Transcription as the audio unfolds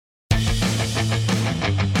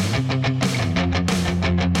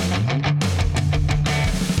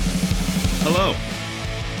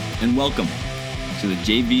and welcome to the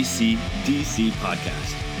JVC DC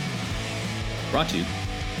podcast, brought to you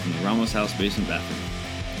from the Ramos House basement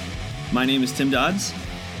bathroom. My name is Tim Dodds,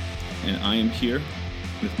 and I am here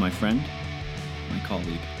with my friend, my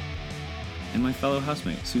colleague, and my fellow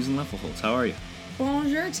housemate, Susan Leffelholtz. How are you?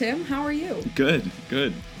 Bonjour, Tim. How are you? Good.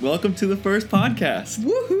 Welcome to the first podcast.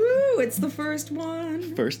 Woohoo! It's the first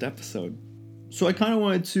one. First episode. So I kind of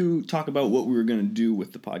wanted to talk about what we were going to do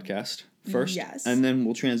with the podcast first. Yes. And then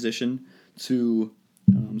we'll transition to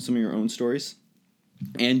some of your own stories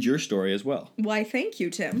and your story as well. Why, thank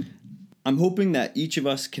you, Tim. I'm hoping that each of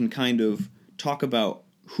us can kind of talk about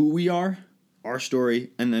who we are, our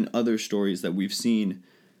story, and then other stories that we've seen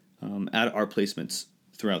at our placements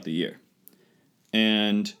throughout the year.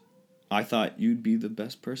 And I thought you'd be the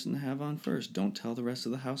best person to have on first. Don't tell the rest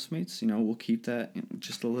of the housemates. We'll keep that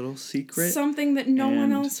just a little secret. Something that no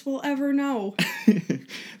one else will ever know.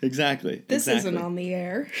 Exactly. This isn't on the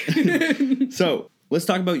air. So let's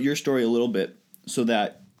talk about your story a little bit so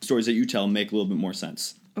that stories that you tell make a little bit more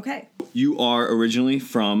sense. Okay. You are originally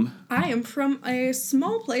from... I am from a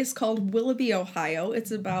small place called Willoughby, Ohio. It's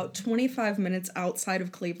about 25 minutes outside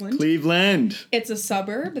of Cleveland. Cleveland. It's a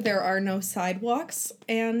suburb. There are no sidewalks.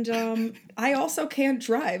 And I also can't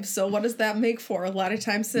drive. So what does that make for? A lot of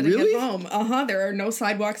times sitting Really? at home. There are no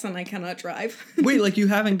sidewalks and I cannot drive. Wait, like you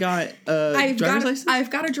haven't got a driver's license? I've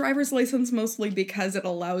got a driver's license mostly because it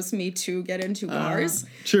allows me to get into bars.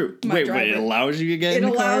 True. Wait, it allows you to get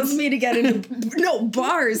into cars? It allows me to get into... No,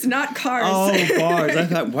 bars, not cars. Oh, bars. I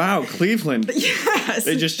thought, wow, Cleveland. Yes.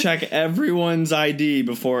 They just check everyone's ID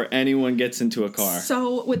before anyone gets into a car.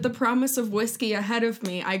 So, with the promise of whiskey ahead of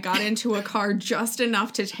me, I got into a car just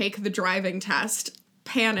enough to take the driving test,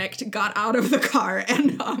 panicked, got out of the car,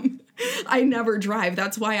 and I never drive.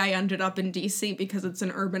 That's why I ended up in DC, because it's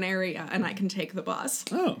an urban area and I can take the bus.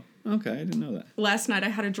 Oh, okay. I didn't know that. Last night I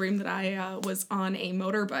had a dream that I was on a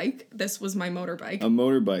motorbike. This was my motorbike. A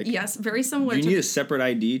motorbike? Yes, very similar to... Do you need a separate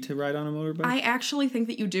ID to ride on a motorbike? I actually think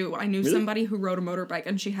that you do. I knew Really? somebody who rode a motorbike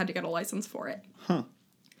and she had to get a license for it. Huh.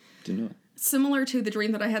 Didn't know that. Similar to the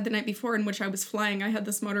dream that I had the night before in which I was flying. I had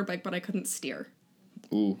this motorbike, but I couldn't steer.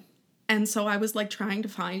 Ooh. And so I was, trying to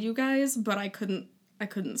find you guys, but I couldn't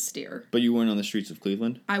steer. But you weren't on the streets of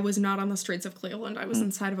Cleveland? I was not on the streets of Cleveland. I was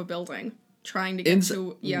inside of a building trying to get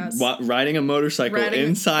to... Yes. Riding a motorcycle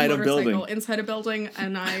inside a building? Inside a building,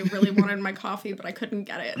 and I really wanted my coffee, but I couldn't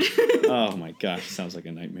get it. Oh my gosh, sounds like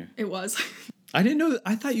a nightmare. It was. I didn't know...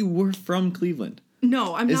 I thought you were from Cleveland.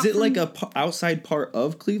 No, I'm not. Is it like a outside part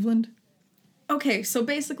of Cleveland? Okay, so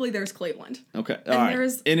basically there's Cleveland. Okay, all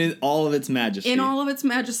right. In all of its majesty. In all of its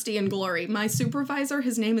majesty and glory. My supervisor,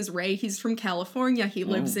 his name is Ray. He's from California. He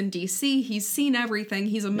lives in D.C. He's seen everything.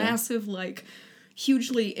 He's a massive,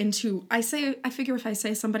 hugely into... I figure if I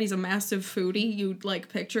say somebody's a massive foodie, you'd,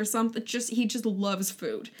 picture something. He just loves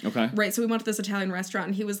food. Okay. Right, so we went to this Italian restaurant,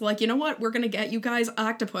 and he was like, you know what? We're gonna get you guys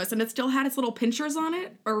octopus. And it still had its little pinchers on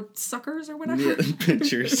it, or suckers, or whatever. Yeah,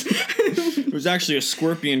 pinchers. It was actually a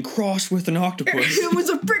scorpion crossed with an octopus. It was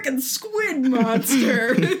a freaking squid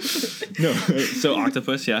monster. No, so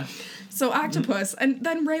octopus, yeah. So octopus, and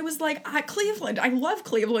then Ray was like, Cleveland, I love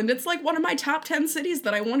Cleveland. It's one of my top 10 cities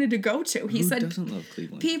that I wanted to go to. He said, doesn't love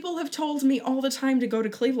Cleveland? People have told me all the time to go to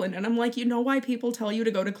Cleveland. And I'm like, you know why people tell you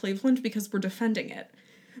to go to Cleveland? Because we're defending it.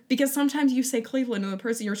 Because sometimes you say Cleveland and the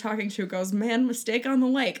person you're talking to goes, man, mistake on the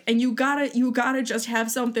lake. And you gotta just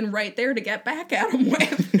have something right there to get back at them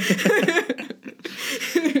with.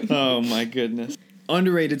 Oh my goodness.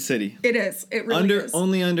 Underrated city. It is. It really is.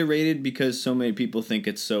 Only underrated because so many people think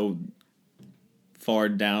it's so far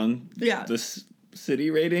down the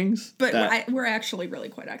city ratings. But we're actually really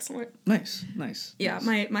quite excellent. Nice. Yeah,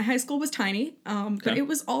 nice. my high school was tiny, but it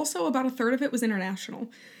was also about a third of it was international.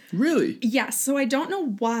 Really? Yes, so I don't know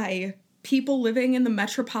why people living in the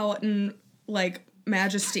metropolitan,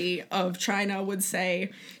 majesty of China would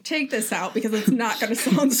say, take this out because it's not going to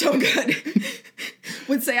sound so good.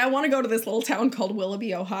 Would say, I want to go to this little town called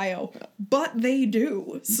Willoughby, Ohio. But they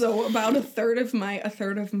do. So about a third of my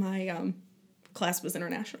class was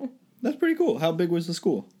international. That's pretty cool. How big was the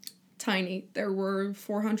school? Tiny. There were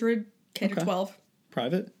 400 K to 12.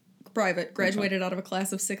 Private. Graduated out of a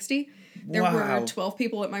class of 60. There were 12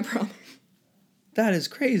 people at my prom. That is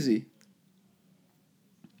crazy.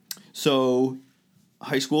 So,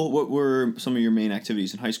 high school, what were some of your main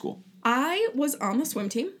activities in high school? I was on the swim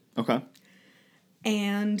team. Okay.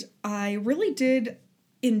 And I really did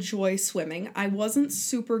enjoy swimming. I wasn't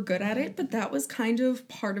super good at it, but that was kind of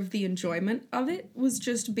part of the enjoyment of it, was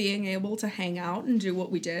just being able to hang out and do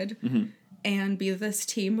what we did. Mm-hmm. And be this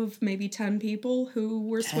team of maybe 10 people who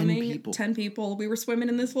were swimming. 10 people. We were swimming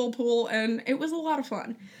in this little pool, and it was a lot of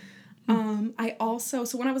fun.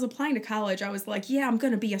 So when I was applying to college, I was like, yeah, I'm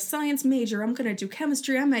going to be a science major. I'm going to do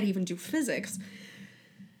chemistry. I might even do physics.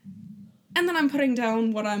 And then I'm putting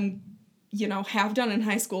down what I'm, have done in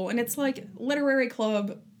high school. And it's like literary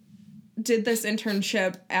club, did this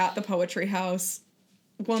internship at the Poetry House,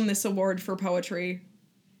 won this award for poetry,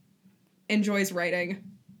 enjoys writing,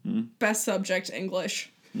 best subject,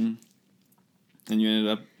 English. And you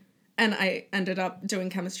ended up? And I ended up doing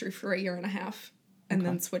chemistry for 1.5 years and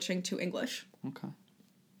then switching to English. Okay.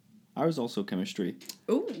 I was also chemistry.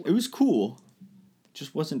 Ooh. It was cool.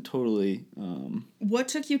 Just wasn't totally... What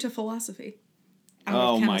took you to philosophy?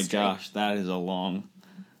 Oh my gosh, that is a long...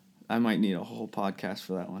 I might need a whole podcast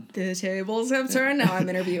for that one. The tables have turned, now I'm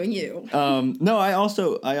interviewing you. No, I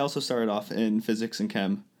also started off in physics and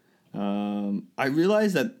chem. I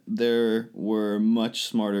realized that there were much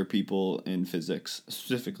smarter people in physics,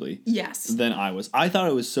 specifically. Yes. Than I was. I thought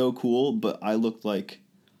it was so cool, but I looked like...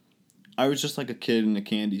 I was just like a kid in a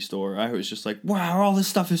candy store. I was just like, wow, all this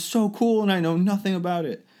stuff is so cool, and I know nothing about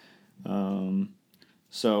it.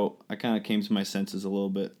 So I kind of came to my senses a little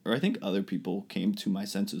bit. Or I think other people came to my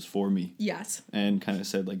senses for me. Yes. And kind of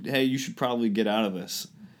said, like, hey, you should probably get out of this.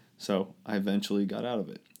 So I eventually got out of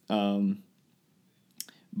it.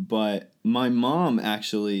 But my mom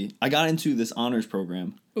actually... I got into this honors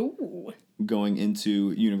program. Ooh. Going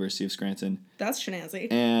into University of Scranton. That's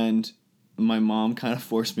shenanigans. And my mom kind of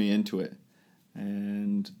forced me into it.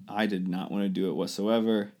 And I did not want to do it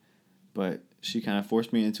whatsoever. But she kind of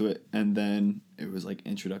forced me into it. And then it was like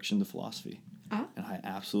introduction to philosophy. Ah. And I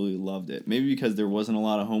absolutely loved it. Maybe because there wasn't a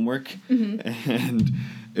lot of homework. And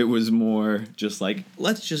it was more just like,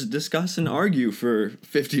 let's just discuss and argue for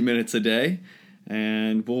 50 minutes a day.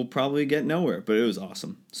 And we'll probably get nowhere. But it was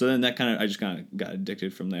awesome. So then I just kind of got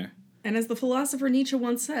addicted from there. And as the philosopher Nietzsche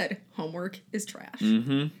once said, homework is trash.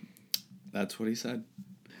 Mm-hmm. That's what he said.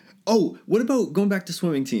 Oh, what about going back to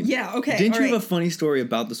swimming team? Yeah, okay. Didn't you have a funny story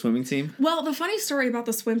about the swimming team? Well, the funny story about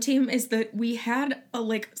the swim team is that we had a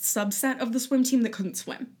subset of the swim team that couldn't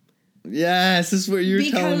swim. Yes, this is what you were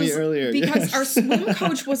telling me earlier. Because our swim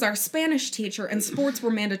coach was our Spanish teacher and sports were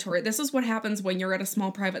mandatory. This is what happens when you're at a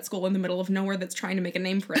small private school in the middle of nowhere that's trying to make a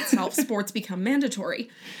name for itself. Sports become mandatory.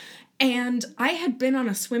 And I had been on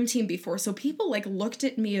a swim team before, so people looked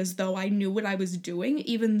at me as though I knew what I was doing,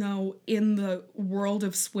 even though in the world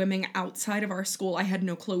of swimming outside of our school, I had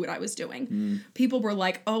no clue what I was doing. People were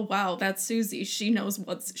like, "Oh wow, that's Susie. She knows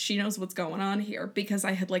what's going on here," because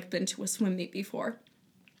I had been to a swim meet before.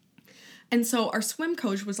 And so our swim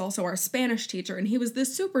coach was also our Spanish teacher, and he was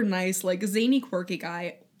this super nice, zany, quirky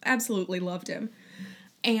guy. Absolutely loved him.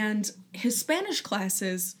 And his Spanish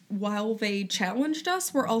classes, while they challenged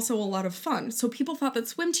us, were also a lot of fun. So people thought that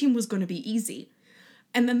swim team was going to be easy.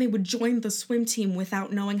 And then they would join the swim team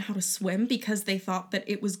without knowing how to swim because they thought that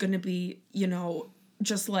it was going to be,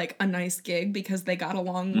 just a nice gig because they got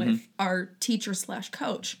along with our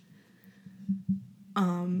teacher/coach.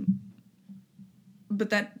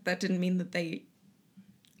 But that didn't mean that they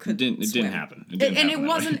could swim. It didn't happen.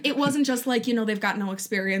 It wasn't just they've got no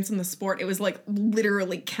experience in the sport. It was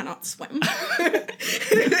literally cannot swim.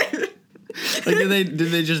 Did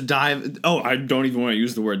they just dive? Oh, I don't even want to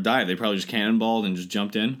use the word dive. They probably just cannonballed and just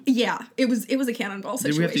jumped in. Yeah, it was a cannonball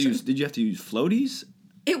situation. Did you have to use floaties?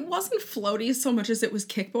 It wasn't floaties so much as it was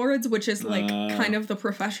kickboards, which is kind of the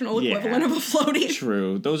professional equivalent of a floaty.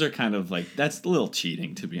 True. Those are kind of that's a little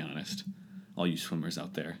cheating, to be honest. All you swimmers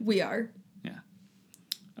out there. We are. Yeah.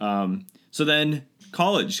 So then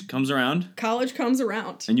college comes around.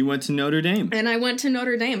 And you went to Notre Dame. And I went to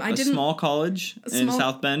Notre Dame. Small college in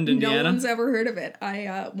South Bend, Indiana. No one's ever heard of it.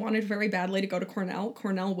 I wanted very badly to go to Cornell.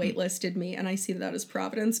 Cornell waitlisted me, and I see that as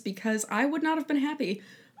Providence because I would not have been happy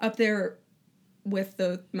up there with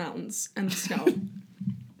the mountains and the snow.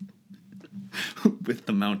 With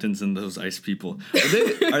the mountains and those ice people.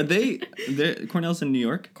 Cornell's in New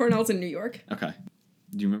York? Cornell's in New York. Okay.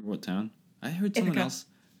 Do you remember what town? I heard someone else.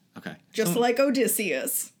 Okay. Just like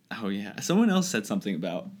Odysseus. Oh, yeah. Someone else said something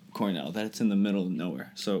about Cornell, that it's in the middle of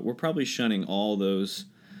nowhere. So we're probably shunning all those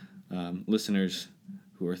listeners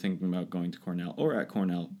who are thinking about going to Cornell or at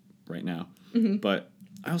Cornell right now. Mm-hmm. But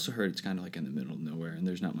I also heard it's kind of in the middle of nowhere, and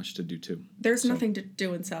there's not much to do, too. There's nothing to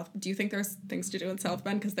do in South... Do you think there's things to do in South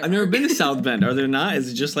Bend? Because I've never been to South Bend. Are there not?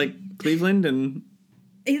 Is it just Cleveland and...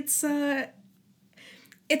 It's a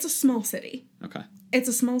small city. Okay. It's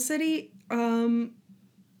a small city. The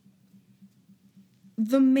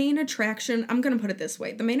main attraction... I'm going to put it this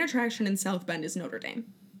way. The main attraction in South Bend is Notre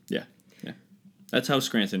Dame. Yeah. Yeah. That's how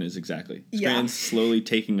Scranton is exactly. Scranton's slowly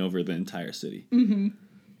taking over the entire city. Mm-hmm.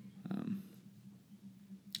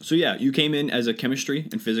 So yeah, you came in as a chemistry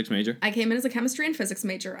and physics major. I came in as a chemistry and physics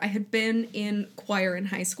major. I had been in choir in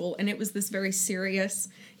high school, and it was this very serious...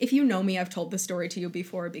 If you know me, I've told this story to you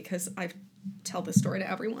before because I tell this story to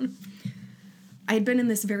everyone. I had been in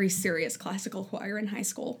this very serious classical choir in high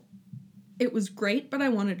school. It was great, but I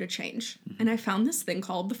wanted to change. And I found this thing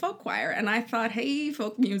called the folk choir, and I thought, hey,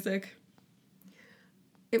 folk music.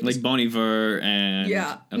 It was, like Bon Iver and...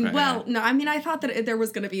 Yeah. Okay, well, no, I mean, I thought that there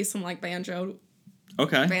was going to be some, like, banjo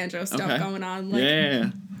stuff going on. Like, yeah.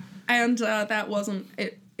 And that wasn't...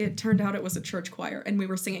 It turned out it was a church choir, and we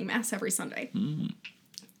were singing Mass every Sunday. Mm.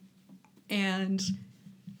 And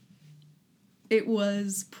it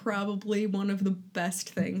was probably one of the best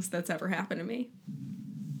things that's ever happened to me.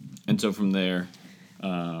 And so from there,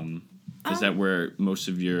 is that where most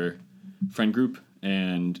of your friend group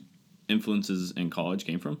and influences in college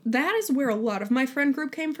came from? That is where a lot of my friend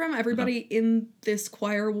group came from. Everybody in this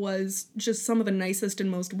choir was just some of the nicest and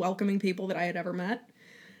most welcoming people that I had ever met.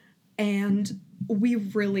 And we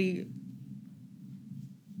really...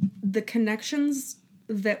 The connections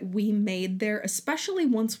that we made there, especially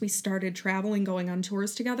once we started traveling, going on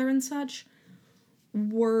tours together and such,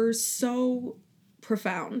 were so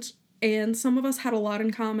profound. And some of us had a lot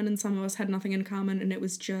in common and some of us had nothing in common, and it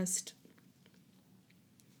was just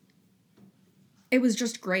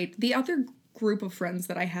great. The other group of friends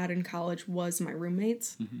that I had in college was my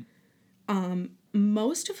roommates,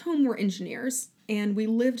 most of whom were engineers, and we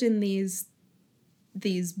lived in these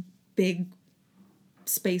big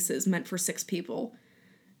spaces meant for 6 people.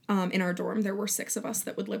 In our dorm, there were 6 of us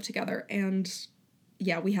that would live together, and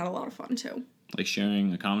yeah, we had a lot of fun too. Like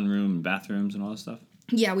sharing a common room and bathrooms and all that stuff?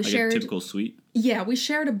 Yeah, we shared... a typical suite? Yeah, we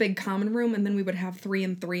shared a big common room, and then we would have 3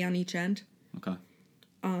 and 3 on each end. Okay.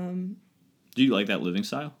 Do you like that living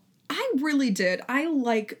style? I really did. I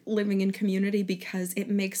like living in community because it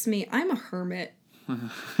makes me... I'm a hermit.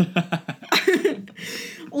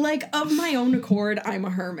 Like, of my own accord, I'm a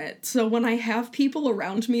hermit. So when I have people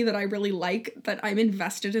around me that I really like, that I'm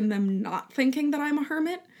invested in them not thinking that I'm a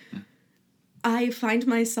hermit, I find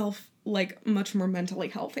myself, like, much more mentally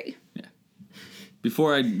healthy. Yeah.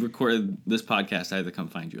 Before I recorded this podcast, I had to come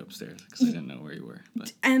find you upstairs because I didn't know where you were.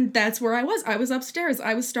 But. And that's where I was. I was upstairs.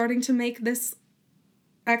 I was starting to make this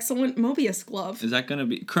excellent Mobius glove. Is that going to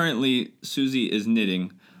be... Currently, Susie is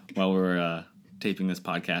knitting while we're taping this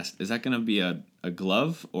podcast. Is that going to be a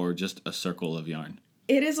glove or just a circle of yarn?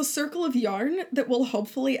 It is a circle of yarn that will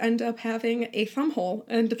hopefully end up having a thumb hole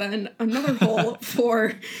and then another hole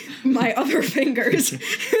for my other fingers.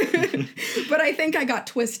 But I think I got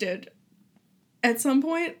twisted at some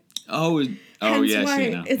point. Hence yeah, why I see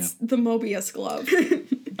it now. It's the Mobius glove.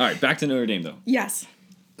 All right, back to Notre Dame, though. Yes.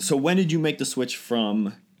 So when did you make the switch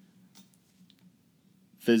from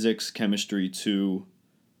physics, chemistry to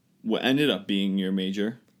what ended up being your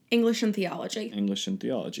major? English and theology. English and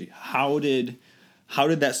theology. How did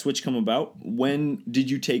that switch come about? When did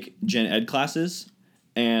you take gen ed classes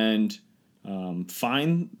and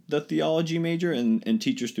find the theology major and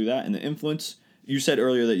teachers through that and the influence? You said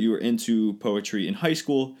earlier that you were into poetry in high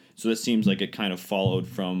school, so that seems like it kind of followed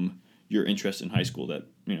from your interest in high school that,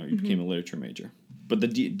 you became a literature major. But the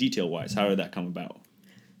detail-wise, how did that come about?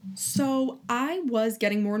 So I was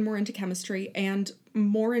getting more and more into chemistry, and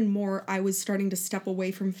more I was starting to step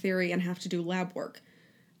away from theory and have to do lab work.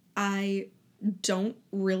 I don't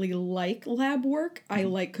really like lab work. I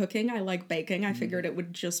like cooking. I like baking. I figured it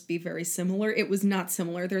would just be very similar. It was not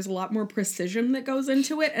similar. There's a lot more precision that goes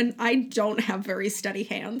into it, and I don't have very steady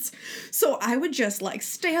hands. So I would just, like,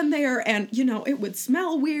 stand there, and, it would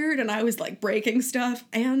smell weird, and I was, like, breaking stuff,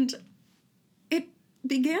 and it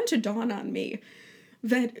began to dawn on me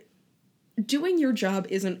that doing your job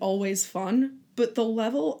isn't always fun, but the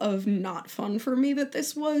level of not fun for me that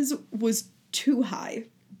this was too high.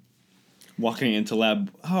 Walking into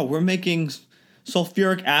lab, we're making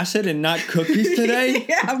sulfuric acid and not cookies today?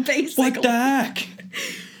 Yeah, basically. What the heck?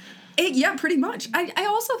 Yeah, pretty much. I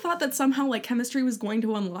also thought that somehow, like, chemistry was going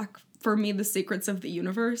to unlock for me the secrets of the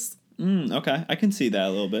universe. Okay, I can see that a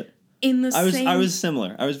little bit. I was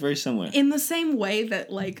similar. I was very similar. In the same way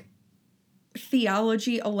that, like,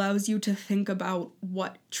 theology allows you to think about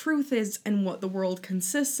what truth is and what the world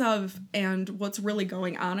consists of and what's really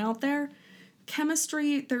going on out there.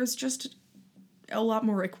 Chemistry, there's just a lot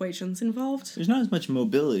more equations involved. There's not as much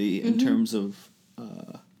mobility in terms of...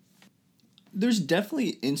 there's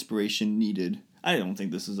definitely inspiration needed. I don't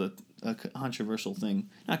think this is a controversial thing.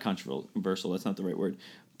 Not controversial, that's not the right word.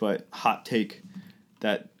 But hot take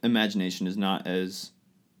that imagination is not as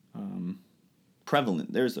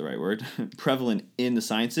prevalent, there's the right word, prevalent in the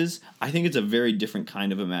sciences, I think it's a very different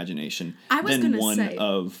kind of imagination than one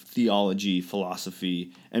of theology,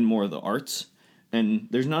 philosophy, and more of the arts. And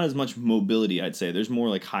there's not as much mobility, I'd say. There's more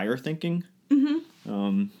like higher thinking.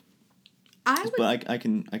 Mm-hmm. But I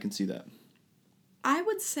can see that. I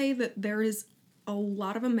would say that there is a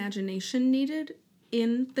lot of imagination needed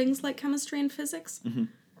in things like chemistry and physics. Mm-hmm.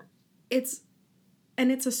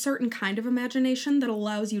 It's a certain kind of imagination that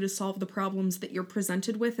allows you to solve the problems that you're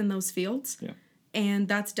presented with in those fields. Yeah. And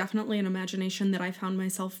that's definitely an imagination that I found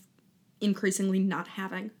myself increasingly not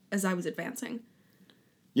having as I was advancing.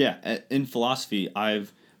 Yeah, in philosophy, I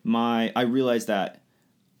realized that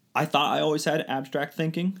I thought I always had abstract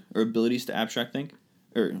thinking or abilities to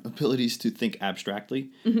think abstractly,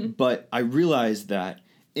 mm-hmm. but I realized that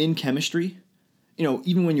in chemistry,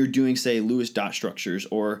 even when you're doing, say, Lewis dot structures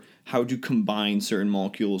or how to combine certain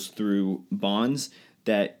molecules through bonds,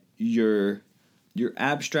 that your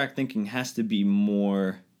abstract thinking has to be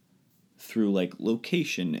more through like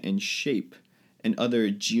location and shape and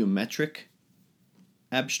other geometric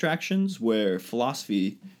abstractions, where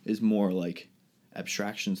philosophy is more like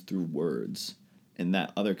abstractions through words and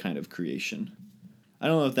that other kind of creation. I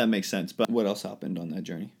don't know if that makes sense, but what else happened on that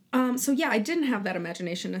journey? So yeah, I didn't have that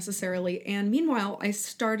imagination necessarily, and meanwhile, I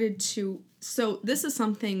started to... So this is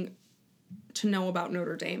something to know about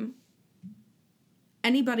Notre Dame.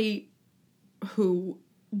 Anybody who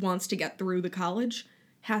wants to get through the college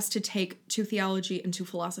has to take 2 theology and 2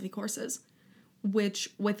 philosophy courses, which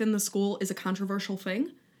within the school is a controversial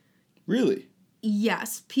thing. Really?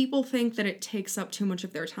 Yes, people think that it takes up too much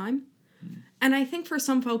of their time. And I think for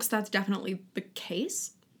some folks that's definitely the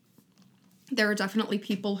case. There are definitely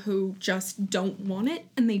people who just don't want it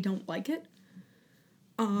and they don't like it.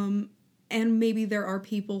 And maybe there are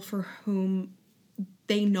people for whom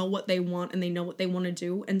they know what they want and they know what they want to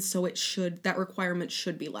do, and so that requirement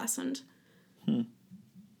should be lessened.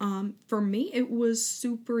 For me, it was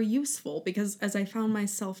super useful because as I found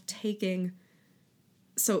myself taking...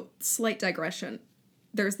 So, slight digression.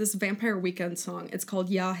 There's this Vampire Weekend song. It's called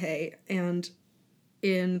Yahe, and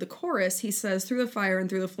in the chorus, he says, "Through the fire and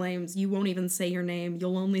through the flames, you won't even say your name.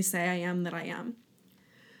 You'll only say I am that I am."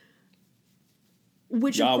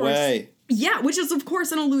 Which, Yahweh. Which is, of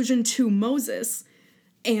course, an allusion to Moses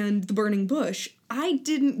and the burning bush. I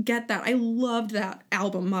didn't get that. I loved that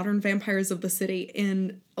album, Modern Vampires of the City,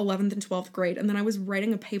 in 11th and 12th grade, and then I was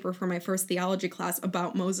writing a paper for my first theology class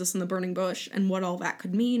about Moses and the burning bush and what all that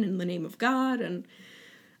could mean in the name of God, and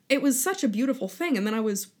it was such a beautiful thing, and then I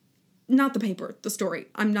was... Not the paper, the story.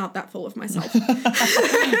 I'm not that full of myself.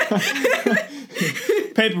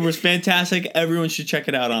 Paper was fantastic. Everyone should check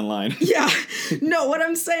it out online. Yeah. No, what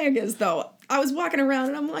I'm saying is, though, I was walking around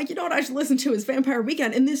and I'm like, you know what I should listen to is Vampire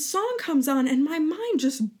Weekend. And this song comes on and my mind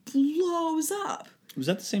just blows up. Was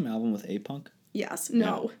that the same album with A-Punk? Yes.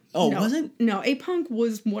 No. Oh, no. wasn't? No, A-Punk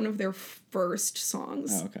was one of their first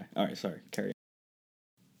songs. Oh, okay. All right, sorry. Carry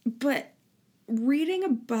on. But... reading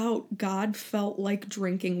about God felt like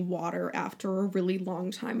drinking water after a really long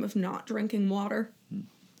time of not drinking water.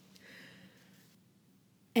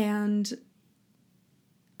 And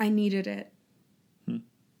I needed it.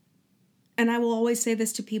 And I will always say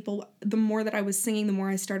this to people, the more that I was singing, the more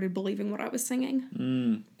I started believing what I was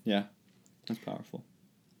singing. Yeah, that's powerful.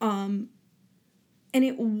 And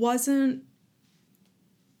it wasn't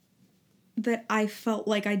that I felt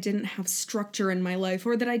like I didn't have structure in my life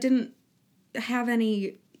or that I didn't have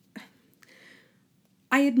any...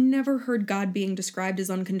 I had never heard God being described as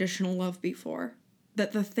unconditional love before.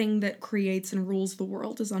 That the thing that creates and rules the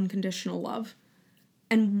world is unconditional love.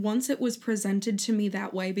 And once it was presented to me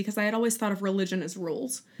that way, because I had always thought of religion as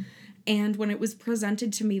rules, and when it was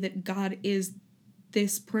presented to me that God is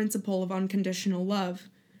this principle of unconditional love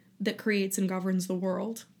that creates and governs the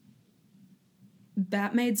world,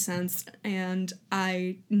 that made sense, and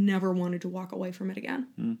I never wanted to walk away from it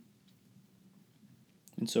again.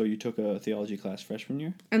 And so you took a theology class freshman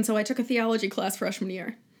year? And so I took a theology class freshman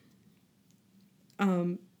year.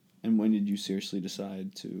 And when did you seriously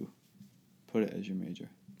decide to put it as your major?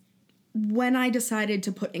 When I decided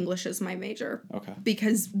to put English as my major. Okay.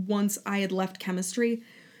 Because once I had left chemistry,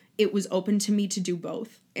 it was open to me to do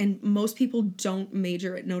both. And most people don't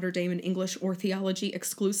major at Notre Dame in English or theology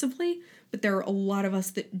exclusively, but there are a lot of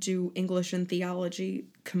us that do English and theology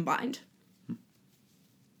combined.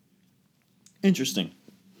 Interesting.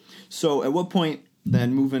 So at what point,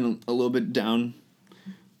 then moving a little bit down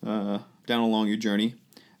along your journey,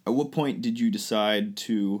 at what point did you decide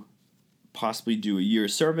to possibly do a year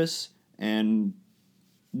of service, and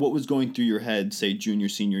what was going through your head, say, junior,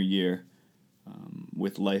 senior year,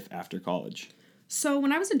 with life after college? So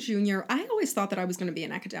when I was a junior, I always thought that I was going to be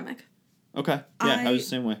an academic. Okay. Yeah, I was the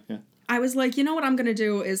same way. Yeah. I was like, you know what I'm going to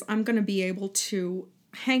do is I'm going to be able to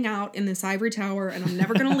hang out in this ivory tower and I'm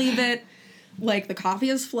never going to leave it. Like, the coffee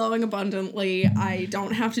is flowing abundantly. I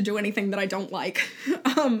don't have to do anything that I don't like.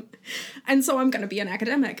 And so I'm going to be an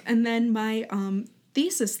academic. And then my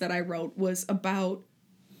thesis that I wrote was about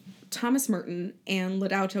Thomas Merton and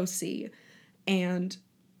Laudato Si and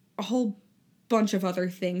a whole bunch of other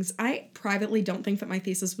things. I privately don't think that my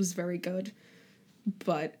thesis was very good,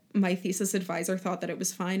 but my thesis advisor thought that it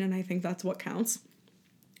was fine, and I think that's what counts.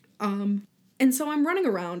 And so I'm running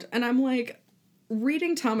around, and I'm, like,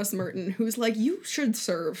 reading Thomas Merton, who's like, you should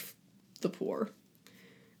serve the poor.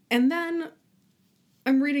 And then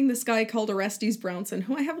I'm reading this guy called Orestes Brownson,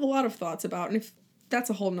 who I have a lot of thoughts about, and if that's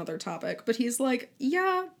a whole nother topic, but he's like,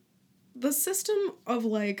 yeah, the system of,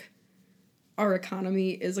 like, our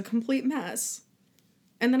economy is a complete mess.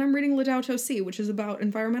 And then I'm reading Laudato Si, which is about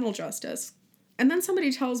environmental justice. And then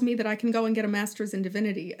somebody tells me that I can go and get a master's in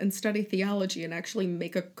divinity and study theology and actually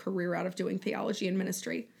make a career out of doing theology and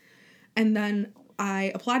ministry. And then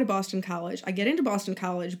I apply to Boston College. I get into Boston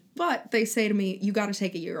College, but they say to me, you got to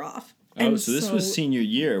take a year off. Oh, and so this was senior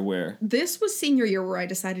year where... This was senior year where I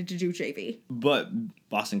decided to do JV. But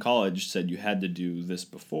Boston College said you had to do this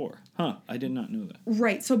before. Huh, I did not know that.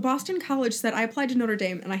 Right, so Boston College said I applied to Notre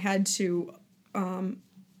Dame and I had to...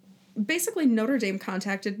 Basically, Notre Dame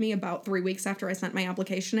contacted me about 3 weeks after I sent my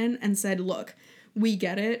application in and said, look, we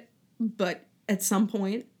get it, but at some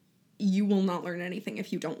point, you will not learn anything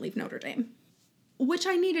if you don't leave Notre Dame. Which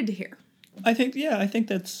I needed to hear. I think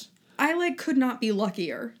that's... I, like, could not be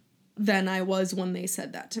luckier than I was when they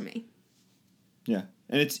said that to me. Yeah,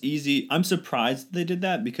 and it's easy. I'm surprised they did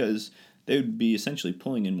that because they would be essentially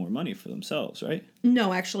pulling in more money for themselves, right?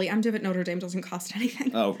 No, actually, MDiv at Notre Dame doesn't cost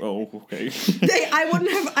anything. Oh, okay. I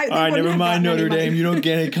wouldn't have... All right, never mind Notre Dame. You don't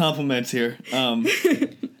get any compliments here. So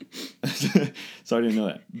I didn't know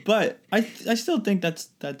that. But I still think that's...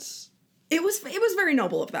 It was very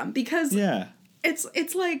noble of them because... Yeah.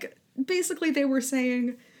 It's like, basically they were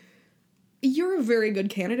saying, you're a very good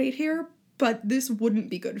candidate here, but this wouldn't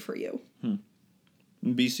be good for you.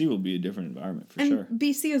 BC will be a different environment, for and sure.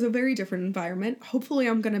 BC is a very different environment. Hopefully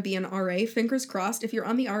I'm going to be an RA. Fingers crossed, if you're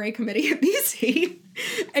on the RA committee at BC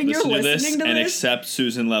and you're listening to this... and accept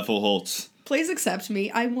Susan Leffel-Holtz. Please accept me.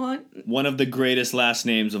 I want... One of the greatest last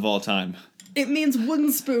names of all time. It means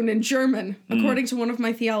wooden spoon in German, according to one of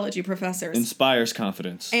my theology professors. Inspires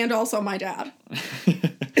confidence. And also my dad.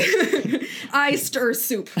 I stir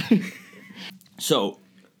soup. So,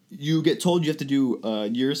 you get told you have to do a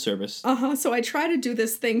year of service. So I try to do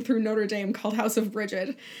this thing through Notre Dame called House of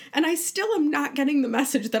Brigid, and I still am not getting the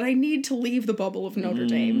message that I need to leave the bubble of Notre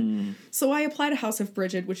Dame. So I apply to House of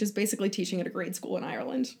Brigid, which is basically teaching at a grade school in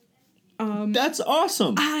Ireland. That's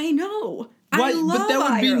awesome. I know. Why? I love But that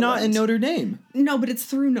would Ireland. be not in Notre Dame. No, but it's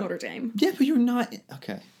through Notre Dame. Yeah, but you're not...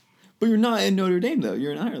 Okay. But you're not in Notre Dame, though.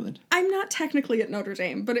 You're in Ireland. I'm not technically at Notre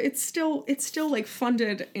Dame, but it's still like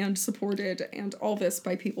funded and supported and all this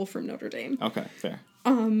by people from Notre Dame. Okay, fair.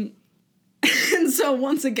 And so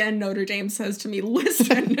once again, Notre Dame says to me,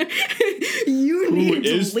 listen, you need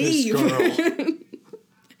to leave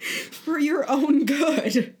for your own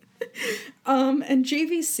good. And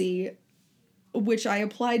JVC, which I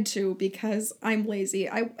applied to because I'm lazy.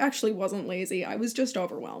 I actually wasn't lazy. I was just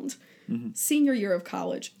overwhelmed. Senior year of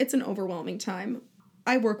college, it's an overwhelming time.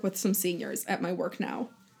 I work with some seniors at my work now.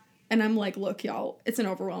 And I'm like, look, y'all, it's an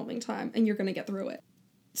overwhelming time, and you're going to get through it.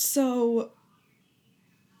 So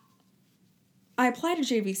I apply to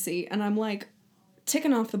JVC, and I'm like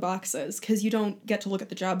ticking off the boxes, because you don't get to look at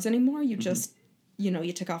the jobs anymore. You just,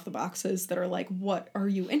 you tick off the boxes that are like, what are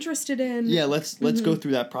you interested in? Yeah, let's go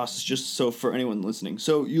through that process just so for anyone listening.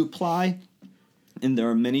 So you apply, and there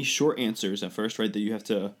are many short answers at first, right, that you have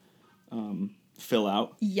to fill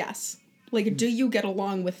out. Yes. Like, do you get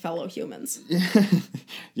along with fellow humans?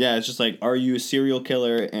 Yeah, it's just like, are you a serial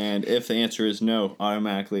killer? And if the answer is no,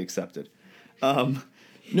 automatically accepted.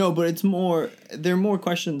 No, but it's more, there are more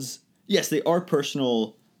questions. Yes, they are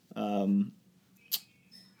personal,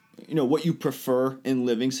 what you prefer in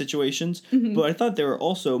living situations. But I thought there were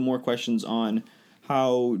also more questions on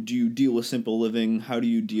how do you deal with simple living? How do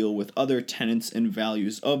you deal with other tenets and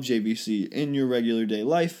values of JVC in your regular day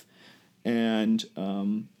life? And,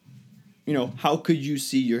 how could you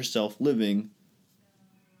see yourself living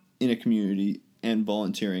in a community and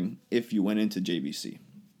volunteering if you went into JVC?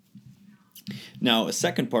 Now, a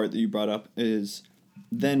second part that you brought up is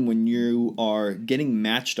then when you are getting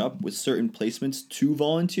matched up with certain placements to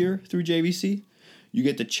volunteer through JVC, you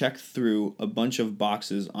get to check through a bunch of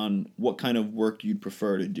boxes on what kind of work you'd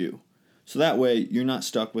prefer to do. So that way you're not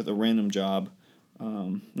stuck with a random job,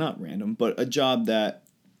 not random, but a job that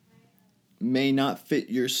may not fit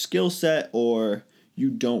your skill set or you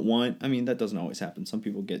don't want. I mean, that doesn't always happen. Some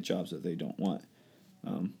people get jobs that they don't want,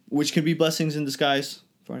 which can be blessings in disguise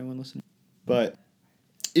for anyone listening. But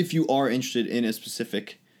if you are interested in a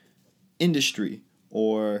specific industry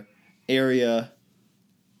or area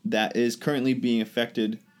that is currently being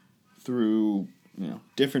affected through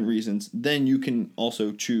different reasons, then you can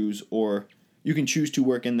also choose, or you can choose to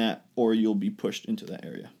work in that, or you'll be pushed into that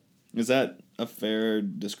area. Is that a fair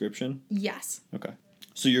description? Yes. Okay.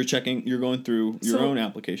 So you're going through your own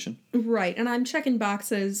application. Right, and I'm checking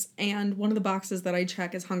boxes, and one of the boxes that I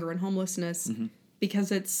check is hunger and homelessness,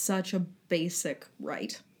 because it's such a basic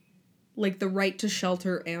right. Like the right to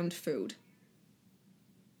shelter and food.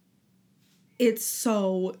 It's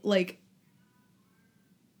so, like,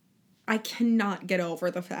 I cannot get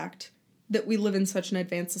over the fact that we live in such an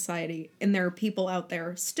advanced society, and there are people out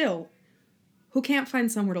there still who can't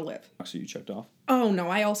find somewhere to live. So you checked off? Oh, no,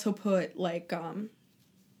 I also put, like,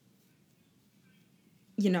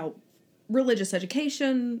 religious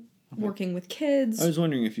education, working with kids. I was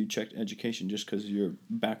wondering if you checked education just because of your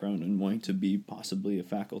background and wanting to be possibly a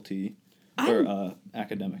faculty or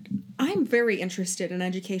academic. I'm very interested in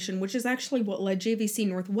education, which is actually what led JVC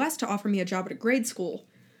Northwest to offer me a job at a grade school.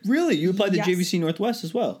 Really? You applied Yes. to JVC Northwest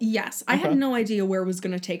as well? Yes. I had no idea where it was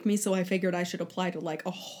going to take me, so I figured I should apply to, like, a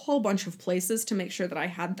whole bunch of places to make sure that I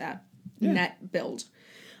had that net build.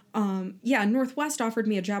 Northwest offered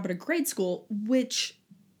me a job at a grade school, which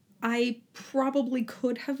I probably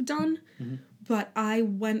could have done, but I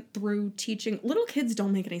went through teaching. Little kids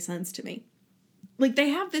don't make any sense to me. Like, they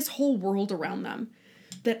have this whole world around them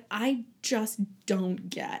that I just don't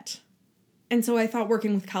get. And so I thought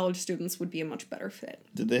working with college students would be a much better fit.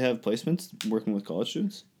 Did they have placements working with college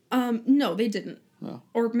students? No, they didn't. Oh.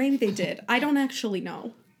 Or maybe they did. I don't actually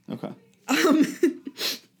know. Okay.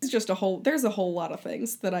 It's just there's a whole lot of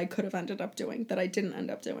things that I could have ended up doing that I didn't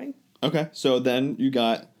end up doing. Okay. So then you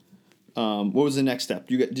got, what was the next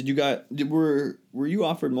step? Were you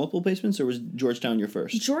offered multiple placements, or was Georgetown your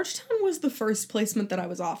first? Georgetown was the first placement that I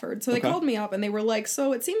was offered. So they called me up and they were like,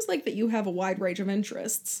 so it seems like that you have a wide range of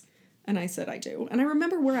interests. And I said, I do. And I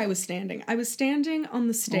remember where I was standing. I was standing on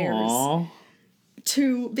the stairs. Aww.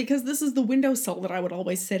 Because this is the windowsill that I would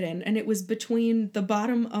always sit in. And it was between the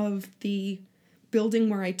bottom of the building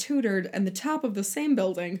where I tutored and the top of the same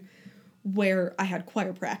building where I had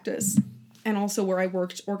choir practice. And also where I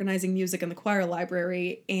worked organizing music in the choir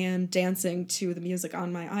library and dancing to the music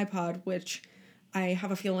on my iPod, which I have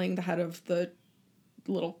a feeling the head of the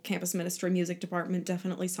little campus ministry music department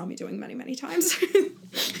definitely saw me doing many, many times.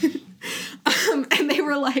 And they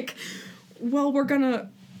were like, well, we're going to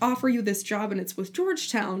offer you this job and it's with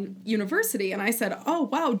Georgetown University. And I said, oh,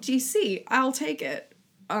 wow, GC, I'll take it.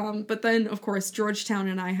 But then, of course, Georgetown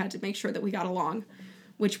and I had to make sure that we got along,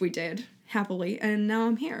 which we did happily. And now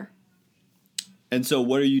I'm here. And so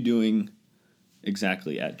what are you doing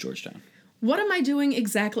exactly at Georgetown? What am I doing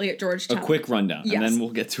exactly at Georgetown? A quick rundown, Yes. and then we'll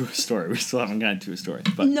get to a story. We still haven't gotten to a story.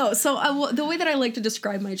 But No, so the way that I like to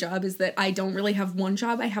describe my job is that I don't really have one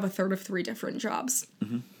job. I have a third of 3 different jobs.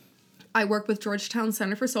 I work with Georgetown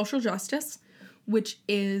Center for Social Justice, which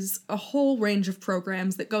is a whole range of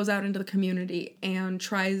programs that goes out into the community and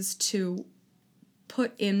tries to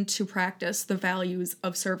put into practice the values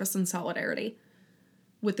of service and solidarity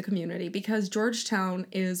with the community, because Georgetown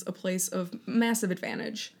is a place of massive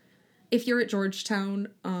advantage. If you're at Georgetown,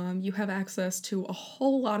 you have access to a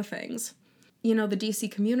whole lot of things. The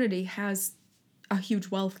DC community has a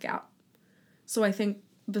huge wealth gap. So I think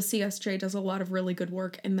the CSJ does a lot of really good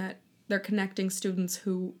work in that they're connecting students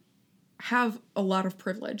who have a lot of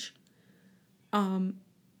privilege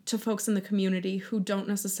to folks in the community who don't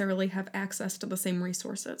necessarily have access to the same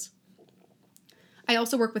resources. I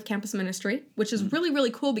also work with campus ministry, which is really,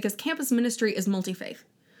 really cool because campus ministry is multi-faith.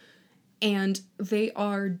 And they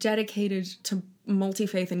are dedicated to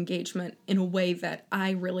multi-faith engagement in a way that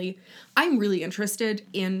I'm really interested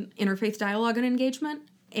in interfaith dialogue and engagement.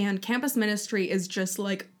 And campus ministry is just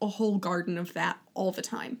like a whole garden of that all the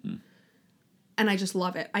time. And I just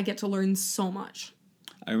love it. I get to learn so much.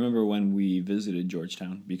 I remember when we visited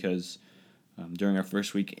Georgetown because during our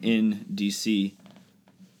first week in DC,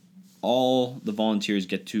 all the volunteers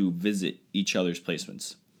get to visit each other's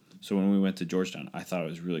placements. So when we went to Georgetown, I thought it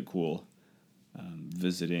was really cool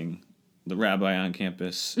visiting the rabbi on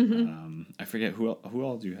campus. I forget who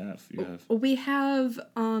all do you have? We have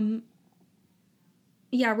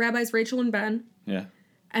rabbis Rachel and Ben. Yeah.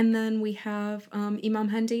 And then we have Imam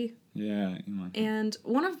Hendi. Yeah, Imam. And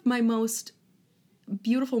one of my most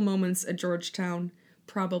beautiful moments at Georgetown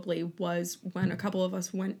probably was when a couple of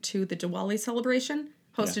us went to the Diwali celebration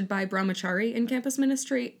hosted by Brahmachari in campus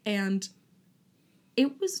ministry, and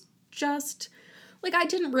it was just like I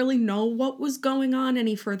didn't really know what was going on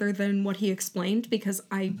any further than what he explained because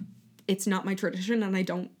it's not my tradition and I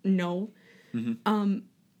don't know.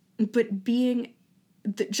 But being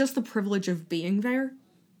just the privilege of being there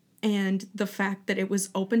and the fact that it was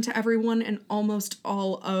open to everyone and almost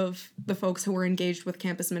all of the folks who were engaged with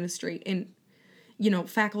campus ministry in,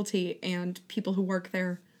 faculty and people who work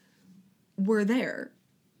there were there.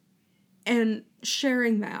 And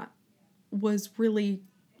sharing that was really,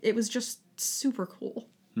 it was just super cool.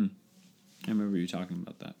 I remember you talking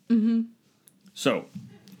about that. Mm-hmm. So,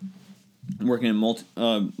 working in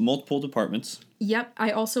multiple departments. Yep.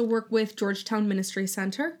 I also work with Georgetown Ministry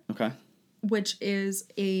Center. Okay. Which is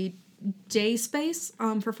a day space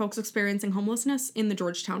for folks experiencing homelessness in the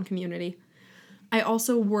Georgetown community. I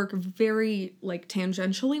also work very,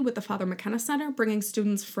 tangentially with the Father McKenna Center, bringing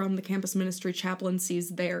students from the campus ministry chaplaincies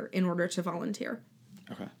there in order to volunteer.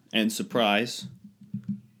 Okay. And surprise,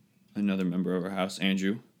 another member of our house,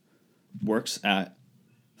 Andrew, works at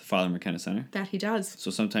the Father McKenna Center. That he does.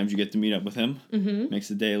 So sometimes you get to meet up with him. Mm-hmm. Makes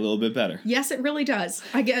the day a little bit better. Yes, it really does.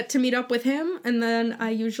 I get to meet up with him, and then I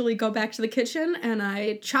usually go back to the kitchen, and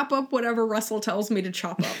I chop up whatever Russell tells me to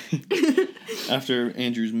chop up. After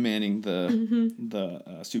Andrew's manning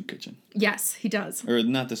the soup kitchen. Yes, he does. Or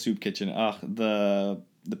not the soup kitchen, the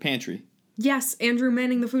pantry. Yes, Andrew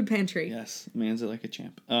manning the food pantry. Yes, mans it like a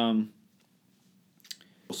champ.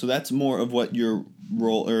 So that's more of what your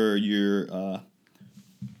role or your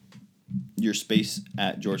space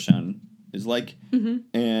at Georgetown is like. Mm-hmm.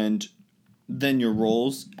 And then your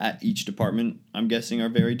roles at each department, I'm guessing, are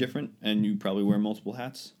very different, and you probably wear multiple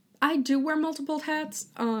hats. I do wear multiple hats.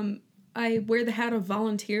 I wear the hat of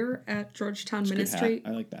volunteer at Georgetown Ministry. I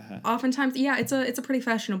like that hat. Oftentimes, yeah, it's a pretty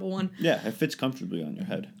fashionable one. Yeah, it fits comfortably on your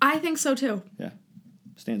head. I think so too. Yeah,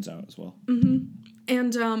 stands out as well. Mm-hmm.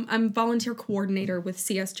 And I'm volunteer coordinator with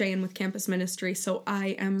CSJ and with campus ministry, so I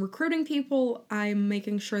am recruiting people. I'm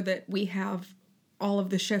making sure that we have all of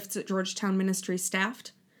the shifts at Georgetown Ministry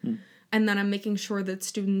staffed. And then I'm making sure that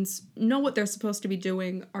students know what they're supposed to be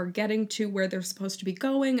doing, are getting to where they're supposed to be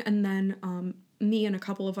going, and then me and a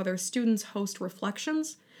couple of other students host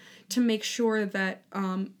reflections to make sure that,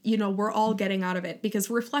 we're all getting out of it. Because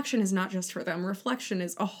reflection is not just for them. Reflection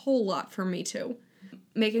is a whole lot for me, too.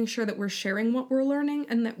 Making sure that we're sharing what we're learning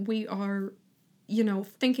and that we are,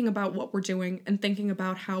 thinking about what we're doing and thinking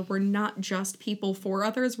about how we're not just people for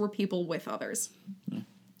others, we're people with others. Yeah.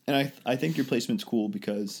 And I think your placement's cool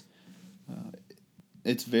because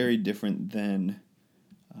it's very different than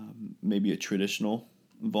maybe a traditional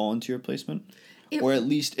volunteer placement. Or at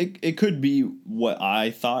least it could be what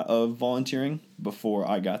I thought of volunteering before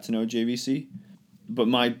I got to know JVC. But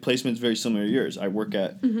my placement's very similar to yours. I work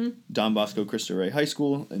at Don Bosco Cristo Rey High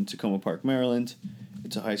School in Tacoma Park, Maryland.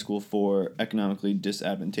 It's a high school for economically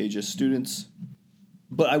disadvantageous students.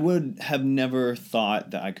 But I would have never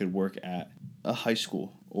thought that I could work at a high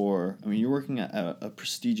school. You're working at a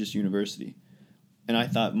prestigious university. And I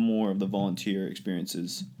thought more of the volunteer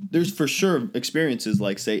experiences. There's for sure experiences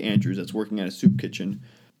like, say, Andrew's that's working at a soup kitchen.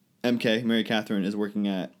 MK, Mary Catherine, is working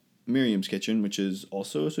at Miriam's Kitchen, which is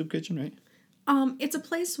also a soup kitchen, right? It's a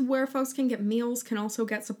place where folks can get meals, can also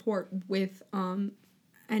get support with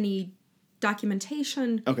any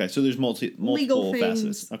documentation. Okay, so there's multiple legal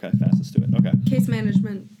facets. Facets to it. Okay. Case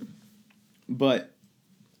management. But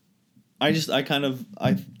I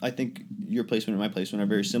think your placement and my placement are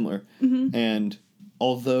very similar. Mm-hmm. And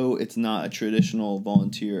although it's not a traditional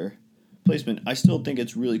volunteer placement, I still think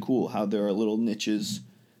it's really cool how there are little niches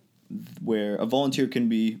where a volunteer can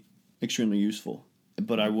be extremely useful.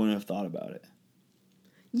 But I wouldn't have thought about it.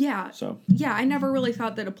 Yeah. So. Yeah, I never really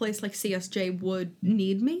thought that a place like CSJ would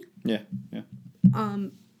need me. Yeah.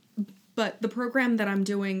 But the program that I'm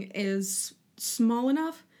doing is small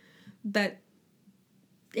enough that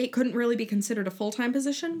it couldn't really be considered a full-time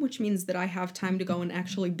position, which means that I have time to go and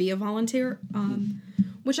actually be a volunteer,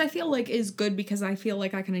 which I feel like is good because I feel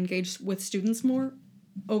like I can engage with students more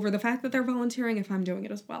over the fact that they're volunteering if I'm doing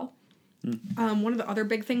it as well. One of the other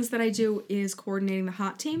big things that I do is coordinating the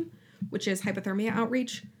HOT team, which is hypothermia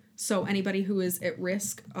outreach. So anybody who is at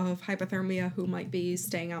risk of hypothermia who might be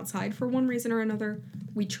staying outside for one reason or another,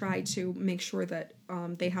 we try to make sure that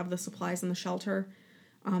they have the supplies in the shelter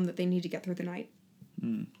that they need to get through the night.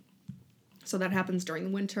 So that happens during the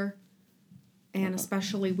winter. And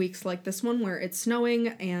especially weeks like this one where it's snowing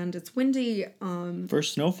and it's windy.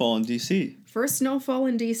 First snowfall in D.C.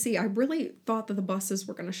 I really thought that the buses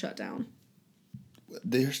were going to shut down.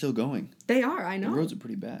 They're still going. They are, I know. The roads are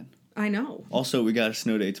pretty bad. I know. Also, we got a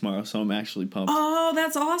snow day tomorrow, so I'm actually pumped. Oh,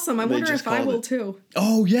 that's awesome. I wonder if I will too.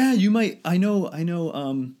 Oh, yeah, you might. I know,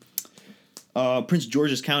 Prince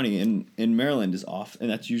George's County in Maryland is off, and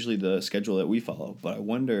that's usually the schedule that we follow. But I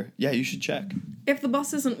wonder, yeah, you should check. If the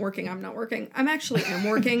bus isn't working, I'm not working. I'm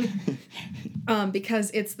working because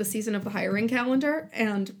it's the season of the hiring calendar,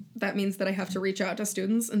 and that means that I have to reach out to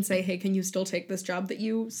students and say, hey, can you still take this job that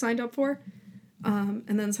you signed up for?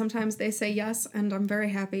 And then sometimes they say yes, and I'm very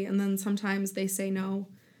happy, and then sometimes they say no,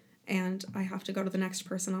 and I have to go to the next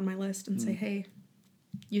person on my list and say, hey,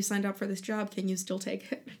 you signed up for this job, can you still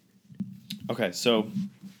take it? Okay, so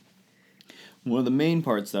one of the main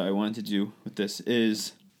parts that I wanted to do with this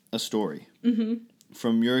is a story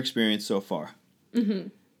from your experience so far.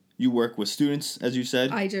 You work with students, as you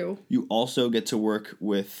said. I do. You also get to work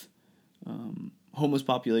with homeless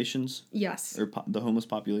populations. Yes. Or the homeless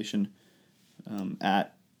population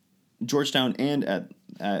at Georgetown and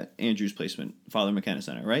at Andrew's placement, Father McKenna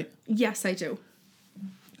Center, right? Yes, I do.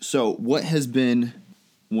 So what has been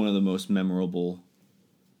one of the most memorable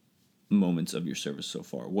moments of your service so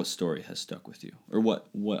far? What story has stuck with you? Or what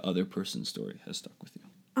other person's story has stuck with you?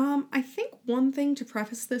 I think one thing to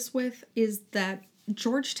preface this with is that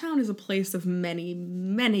Georgetown is a place of many,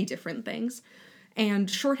 many different things. And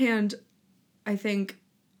shorthand, I think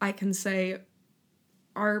I can say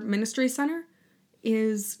our ministry center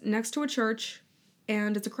is next to a church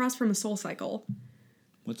and it's across from a Soul Cycle.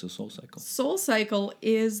 What's a Soul Cycle? Soul Cycle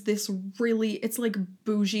is this really, it's like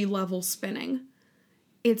bougie level spinning.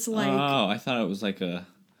 It's like... Oh, I thought it was like a...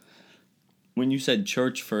 When you said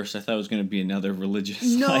church first, I thought it was going to be another religious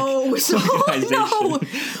organization. No.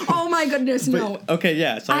 Oh my goodness, no. Okay,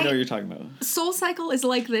 yeah, so I know what you're talking about. Soul Cycle is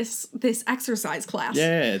like this exercise class.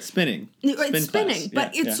 Yeah, it's spinning. It's spinning,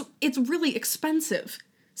 class. But it's really expensive.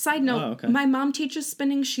 Side note, My mom teaches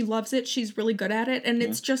spinning. She loves it. She's really good at it. And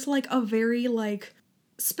it's just like a very like...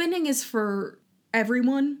 Spinning is for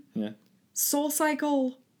everyone. Yeah. Soul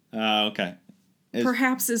Cycle... Okay.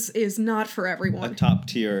 Perhaps is not for everyone. A top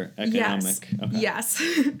tier economic. Yes. Okay. Yes.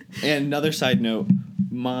 And another side note,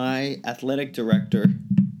 the athletic director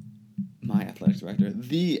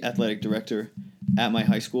at my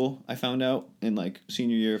high school, I found out in like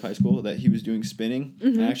senior year of high school that he was doing spinning.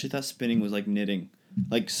 I actually thought spinning was like knitting.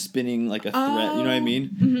 Like spinning like a thread, you know what I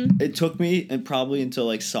mean? It took me and probably until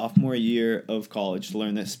like sophomore year of college to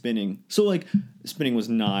learn that spinning. So like spinning was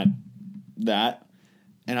not that.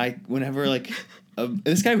 And whenever like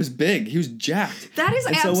this guy was big, he was jacked. That is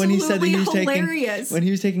absolutely when he said that he was hilarious. When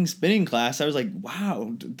he was taking spinning class, I was like,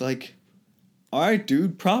 wow, like, all right,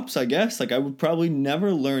 dude, props, I guess. Like I would probably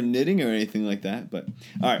never learn knitting or anything like that. But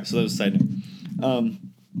all right, so that was a side note.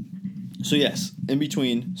 So yes, in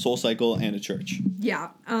between Soul Cycle and a church. Yeah.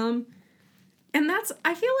 And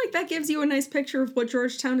I feel like that gives you a nice picture of what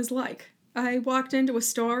Georgetown is like. I walked into a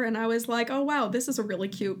store and I was like, oh wow, this is a really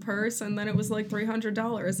cute purse, and then it was like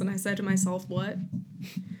 $300, and I said to myself, what?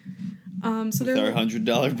 So there's our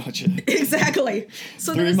 $100 budget. Exactly.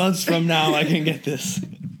 So 3 months from now I can get this.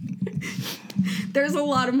 There's a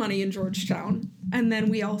lot of money in Georgetown. And then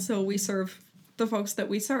we serve the folks that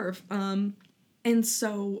we serve. And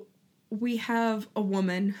so we have a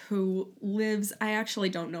woman who lives, I actually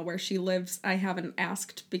don't know where she lives. I haven't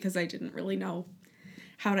asked because I didn't really know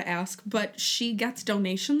how to ask, but she gets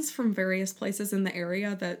donations from various places in the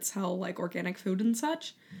area that sell like organic food and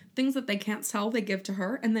such. Things that they can't sell, they give to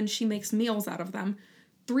her, and then she makes meals out of them.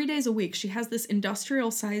 3 days a week, she has this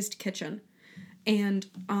industrial-sized kitchen, and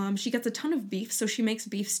she gets a ton of beef, so she makes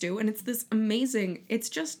beef stew, and it's this amazing, it's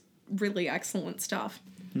just really excellent stuff.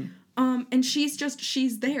 And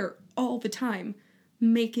she's there all the time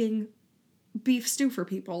making beef stew for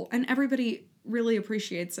people, and everybody really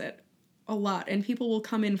appreciates it a lot, and people will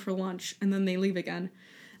come in for lunch and then they leave again,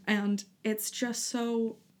 and it's just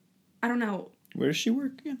so, I don't know. Where does she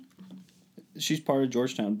work again? She's part of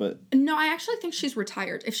Georgetown, but no, I actually think she's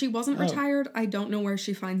retired. If she wasn't retired, I don't know where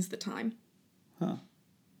she finds the time.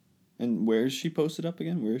 And where is she posted up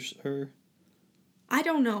again? Where's her? I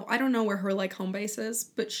don't know where her like home base is,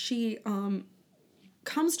 but she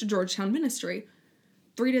comes to Georgetown Ministry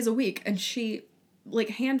 3 days a week, and she like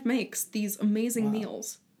hand makes these amazing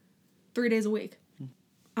meals 3 days a week.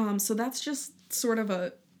 So that's just sort of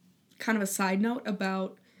a kind of a side note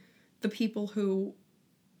about the people who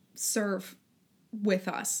serve with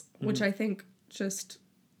us, which I think just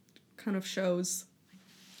kind of shows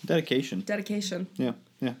Dedication. Yeah.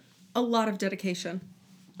 A lot of dedication.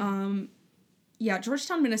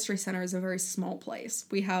 Georgetown Ministry Center is a very small place.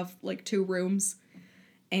 We have like 2 rooms,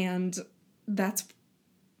 and that's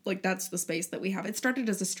the space that we have. It started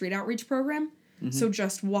as a street outreach program. So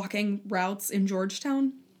just walking routes in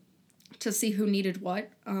Georgetown to see who needed what.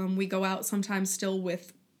 We go out sometimes still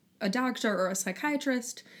with a doctor or a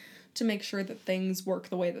psychiatrist to make sure that things work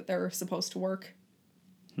the way that they're supposed to work.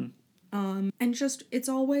 And just, it's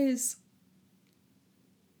always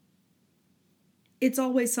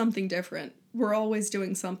something different. We're always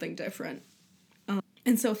doing something different.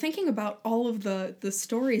 And so thinking about all of the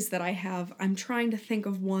stories that I have, I'm trying to think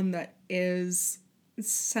of one that is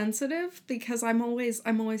sensitive, because I'm always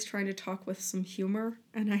trying to talk with some humor,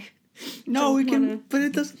 and I No, it can, but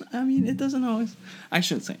it doesn't, I mean, it doesn't always, I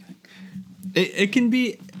shouldn't say anything. It can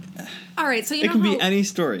be, all right, so it can be any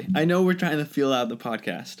story. I know we're trying to feel out the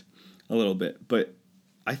podcast a little bit, but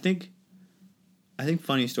I think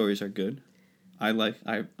funny stories are good. I'm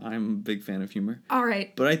a big fan of humor. All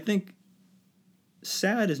right. But I think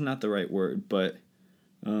sad is not the right word, but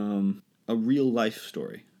a real life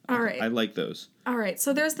story. All right. I like those. All right,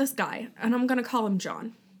 so there's this guy, and I'm going to call him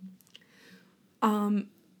John.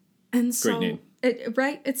 And so, great name.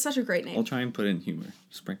 It's such a great name. I'll try and put in humor,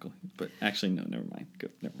 sprinkle. But actually, no, never mind.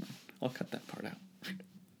 Good, never mind. I'll cut that part out.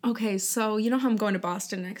 Okay, so you know how I'm going to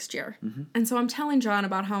Boston next year. Mm-hmm. And so I'm telling John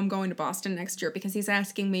about how I'm going to Boston next year because he's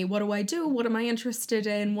asking me, what do I do? What am I interested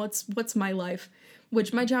in? What's my life?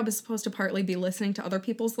 Which my job is supposed to partly be listening to other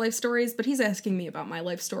people's life stories, but he's asking me about my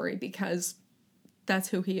life story because that's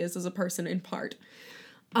who he is as a person in part.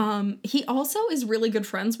 He also is really good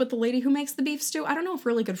friends with the lady who makes the beef stew. I don't know if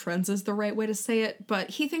really good friends is the right way to say it,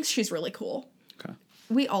 but he thinks she's really cool. Okay.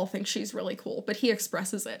 We all think she's really cool, but he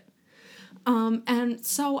expresses it. And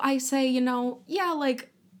so I say, yeah,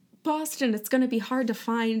 like Boston, it's going to be hard to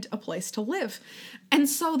find a place to live. And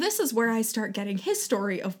so this is where I start getting his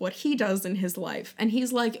story of what he does in his life. And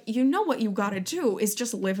he's like, what you got to do is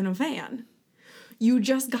just live in a van. You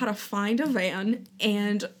just got to find a van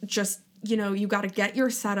and just, you got to get your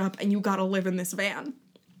setup and you got to live in this van.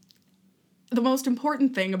 The most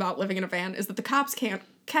important thing about living in a van is that the cops can't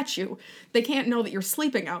catch you. They can't know that you're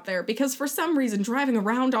sleeping out there because for some reason driving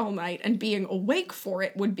around all night and being awake for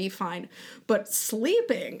it would be fine. But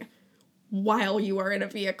sleeping while you are in a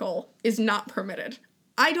vehicle is not permitted.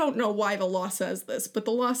 I don't know why the law says this, but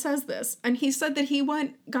the law says this. And he said that he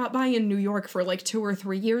got by in New York for like 2 or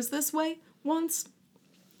 3 years this way once.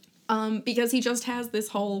 Because he just has this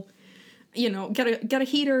whole, get a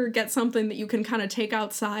heater, get something that you can kind of take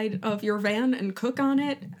outside of your van and cook on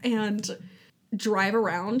it and drive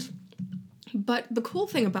around. But the cool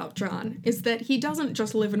thing about John is that he doesn't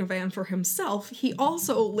just live in a van for himself, he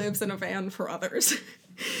also lives in a van for others.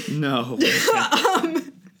 No.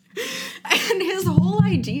 And his whole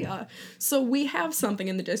idea, so we have something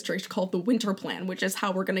in the district called the winter plan, which is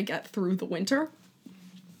how we're going to get through the winter.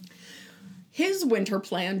 His winter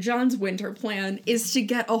plan, John's winter plan, is to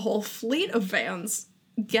get a whole fleet of vans,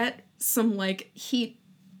 get some,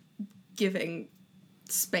 heat-giving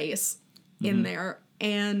space in there,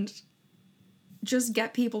 and just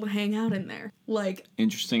get people to hang out in there.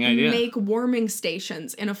 Interesting idea. Make warming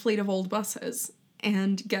stations in a fleet of old buses,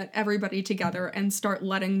 and get everybody together and start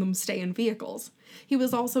letting them stay in vehicles. He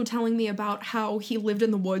was also telling me about how he lived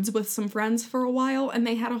in the woods with some friends for a while, and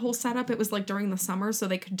they had a whole setup. It was during the summer, so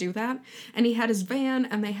they could do that. And he had his van,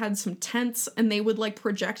 and they had some tents, and they would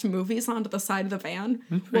project movies onto the side of the van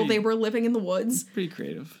while they were living in the woods. Pretty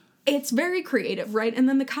creative. It's very creative, right? And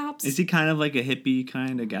then the cops... Is he kind of like a hippie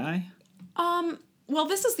kind of guy? Well,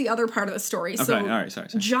 this is the other part of the story. Okay, all right, sorry.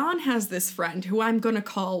 John has this friend who I'm going to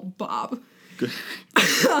call Bob. Good.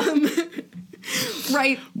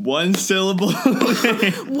 Right. One syllable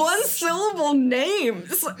names. One syllable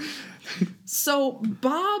names. So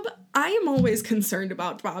Bob, I am always concerned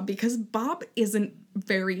about Bob because Bob isn't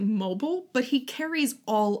very mobile, but he carries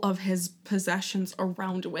all of his possessions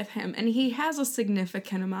around with him, and he has a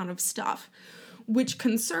significant amount of stuff, which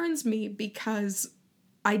concerns me because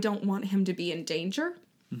I don't want him to be in danger.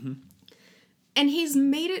 Mm-hmm. And he's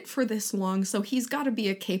made it for this long, so he's got to be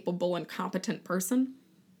a capable and competent person.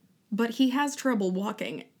 But he has trouble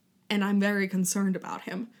walking, and I'm very concerned about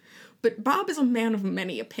him. But Bob is a man of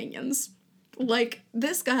many opinions.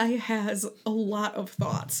 This guy has a lot of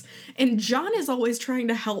thoughts. And John is always trying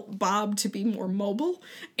to help Bob to be more mobile.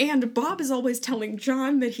 And Bob is always telling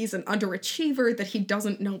John that he's an underachiever, that he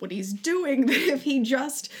doesn't know what he's doing, that if he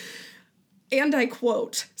just, and I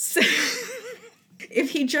quote,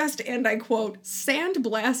 if he just, and I quote,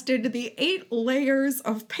 sandblasted the 8 layers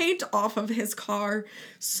of paint off of his car,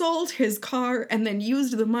 sold his car, and then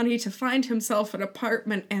used the money to find himself an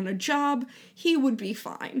apartment and a job, he would be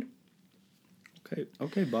fine.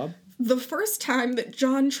 Okay, Bob. The first time that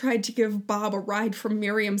John tried to give Bob a ride from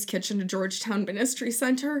Miriam's Kitchen to Georgetown Ministry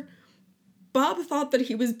Center, Bob thought that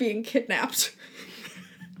he was being kidnapped.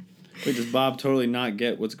 Wait, does Bob totally not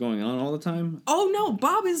get what's going on all the time? Oh no,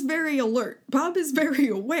 Bob is very alert. Bob is very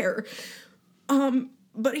aware.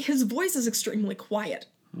 But his voice is extremely quiet.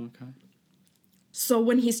 Okay. So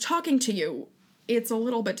when he's talking to you, it's a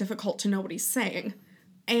little bit difficult to know what he's saying.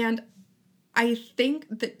 And I think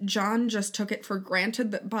that John just took it for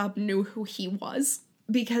granted that Bob knew who he was,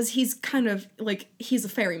 because he's kind of like, he's a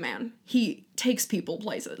ferryman. He takes people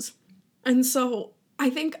places. And so I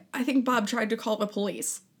think Bob tried to call the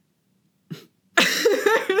police.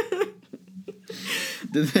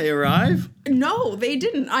 Did they arrive? No, they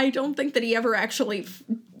didn't. I don't think that he ever actually,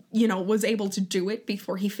 was able to do it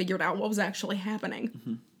before he figured out what was actually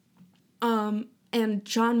happening. Mm-hmm. And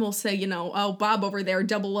John will say, oh, Bob over there,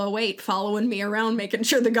 008, following me around, making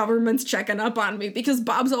sure the government's checking up on me, because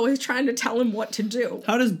Bob's always trying to tell him what to do.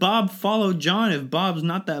 How does Bob follow John if Bob's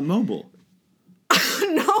not that mobile?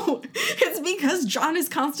 No, it's because John is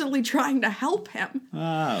constantly trying to help him.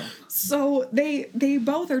 Oh. So they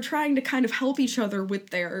both are trying to kind of help each other with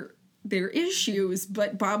their issues,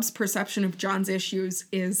 but Bob's perception of John's issues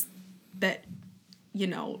is that,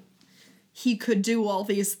 he could do all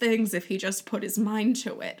these things if he just put his mind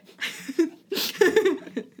to it.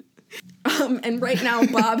 And right now,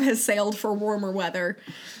 Bob has sailed for warmer weather.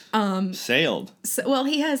 Sailed? Well,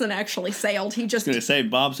 he hasn't actually sailed. He just... I was going to say,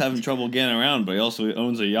 Bob's having trouble getting around, but he also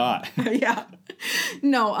owns a yacht. Yeah.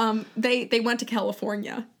 No, they went to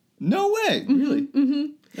California. No way! Mm-hmm, Really? Mm-hmm.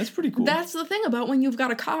 That's pretty cool. That's the thing about when you've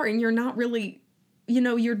got a car and you're not really...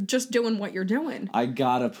 you're just doing what you're doing. I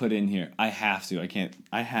gotta put in here. I have to.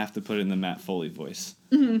 I have to put in the Matt Foley voice.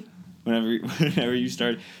 Mm-hmm. Whenever you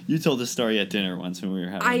start... You told this story at dinner once when we were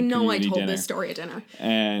having I know I told dinner, this story at dinner.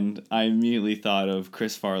 And I immediately thought of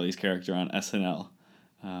Chris Farley's character on SNL.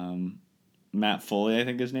 Matt Foley, I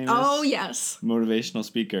think his name is. Oh, yes. Motivational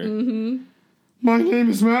speaker. Mm-hmm. My name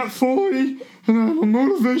is Matt Foley, and I'm a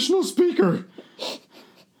motivational speaker.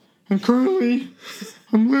 And currently,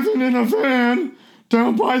 I'm living in a van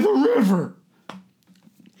down by the river.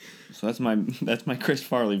 So that's my Chris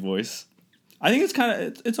Farley voice. I think it's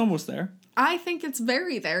it's almost there. I think it's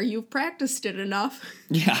very there. You've practiced it enough.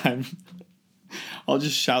 Yeah, I'll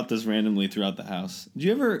just shout this randomly throughout the house. Do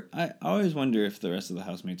you ever... I always wonder if the rest of the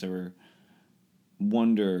housemates ever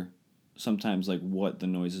wonder sometimes, like, what the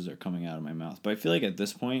noises are coming out of my mouth. But I feel like at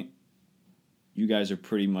this point, you guys are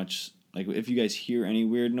pretty much... Like, if you guys hear any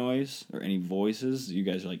weird noise or any voices, you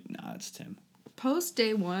guys are like, nah, it's Tim. Post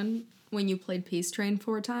day one, when you played Peace Train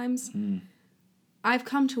 4 times, I've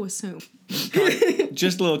come to assume.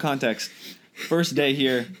 Just a little context. First day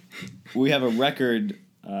here, we have a record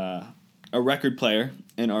player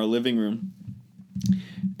in our living room,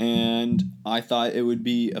 and I thought it would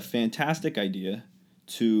be a fantastic idea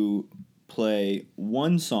to play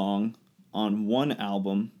one song on one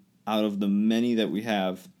album out of the many that we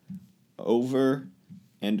have over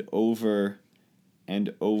and over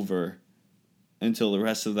and over until the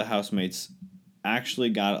rest of the housemates actually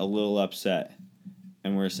got a little upset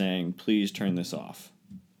and were saying, please turn this off.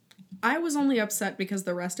 I was only upset because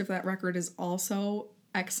the rest of that record is also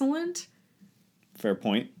excellent. Fair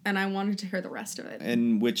point. And I wanted to hear the rest of it.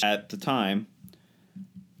 In which, at the time,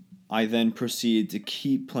 I then proceeded to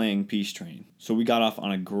keep playing Peace Train. So we got off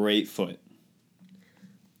on a great foot.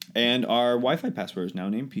 And our Wi-Fi password is now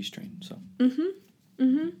named Peace Train, so. Mm-hmm.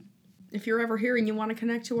 Mm-hmm. If you're ever here and you want to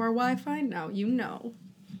connect to our Wi-Fi, now you know.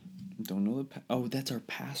 Don't know the... Oh, that's our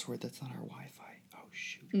password. That's not our Wi-Fi. Oh,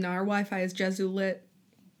 shoot. No, our Wi-Fi is Jesulit.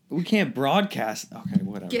 We can't broadcast. Okay,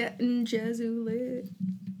 whatever. Getting Jesulit.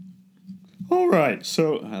 All right,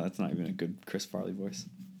 so... that's not even a good Chris Farley voice.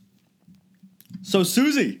 So,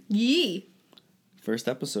 Susie! Yee! First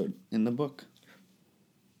episode in the book.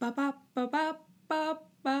 Ba ba ba ba ba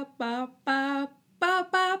ba ba ba ba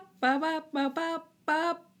ba ba ba ba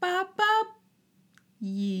ba ba ba.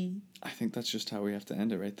 Yee. I think that's just how we have to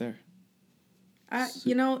end it right there.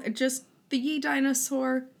 Just the Yee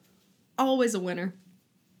dinosaur, always a winner.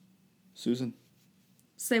 Susan.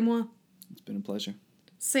 C'est moi. It's been a pleasure.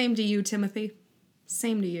 Same to you, Timothy.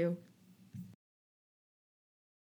 Same to you.